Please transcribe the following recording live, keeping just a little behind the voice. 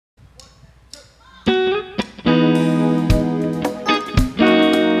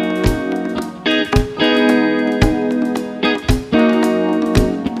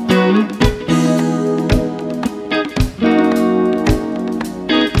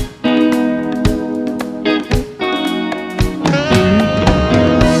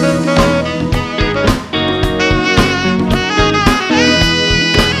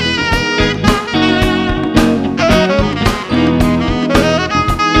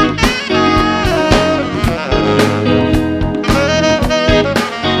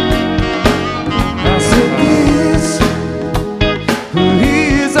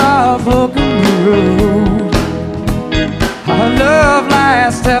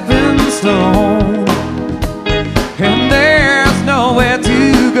stone, and there's nowhere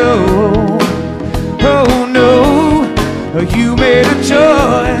to go. Oh no, you made a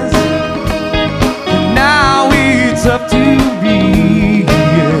choice, and now it's up to me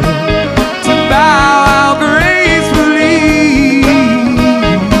to bow out gracefully.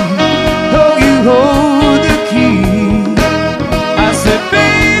 Oh, you hold the key. I said,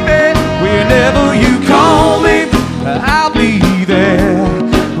 baby, whenever you call me, I'll be there.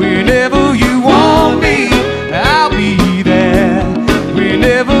 Whenever you want me, I'll be there.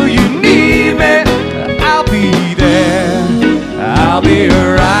 Whenever you need me, I'll be there. I'll be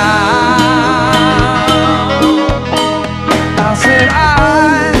around. I said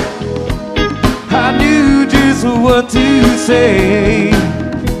I knew just what to say,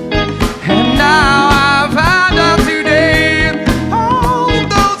 and now I found out today all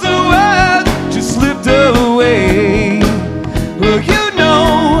those words just slipped away. Well, you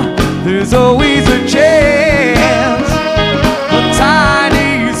know there's always a chance, a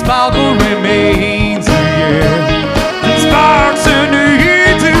tiny sparkle remains, yeah. It sparks in the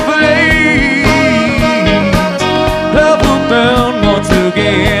heat to flames. Love will burn once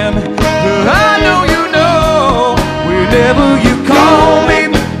again. I know you know, whenever you call me,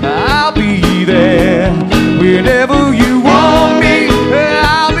 I'll be there. Whenever you want me,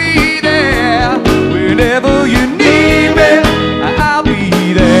 I'll be there. Whenever you need me, I'll be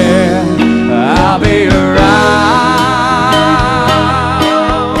there. I'll be around.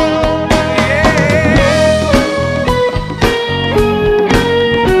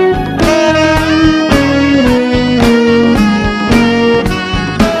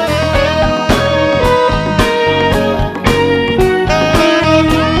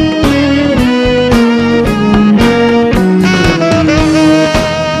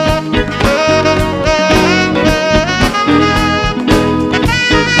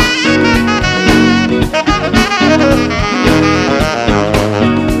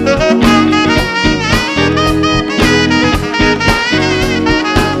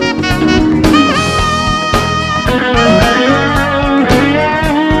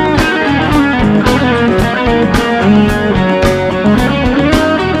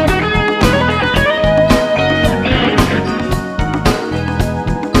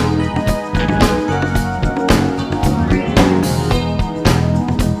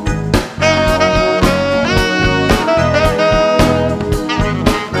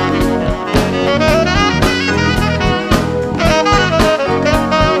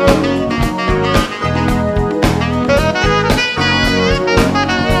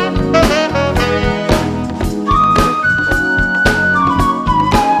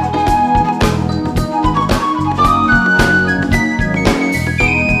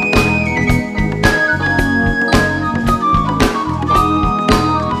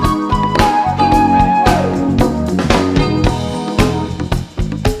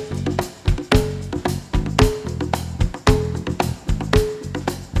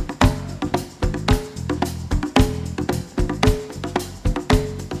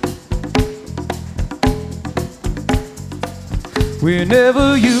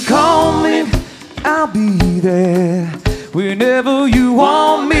 Whenever you call me, I'll be there. Whenever you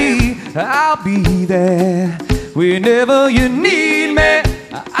want me, I'll be there. Whenever you need me,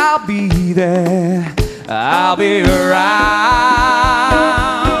 I'll be there. I'll be around.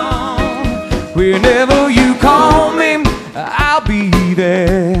 Whenever you call me, I'll be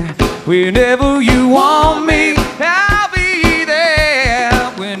there. Whenever you want me, I'll be there.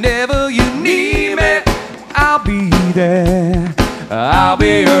 Whenever you need me, I'll be there. I'll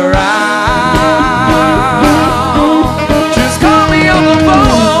be around. Just call me on the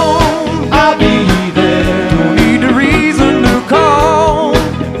phone, I'll be there. Don't need a reason to call,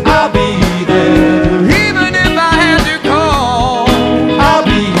 I'll be there. Even if I had to call, I'll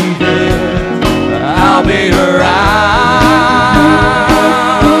be there. I'll be around.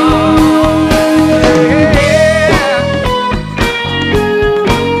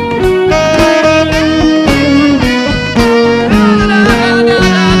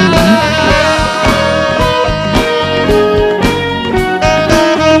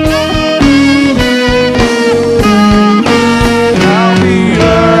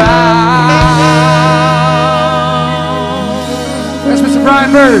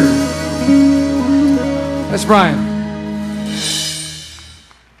 Brian Bird. That's Brian.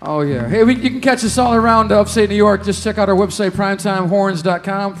 Oh yeah. Hey, you can catch us all around upstate New York. Just check out our website,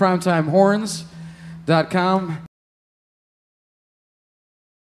 primetimehorns.com, primetimehorns.com.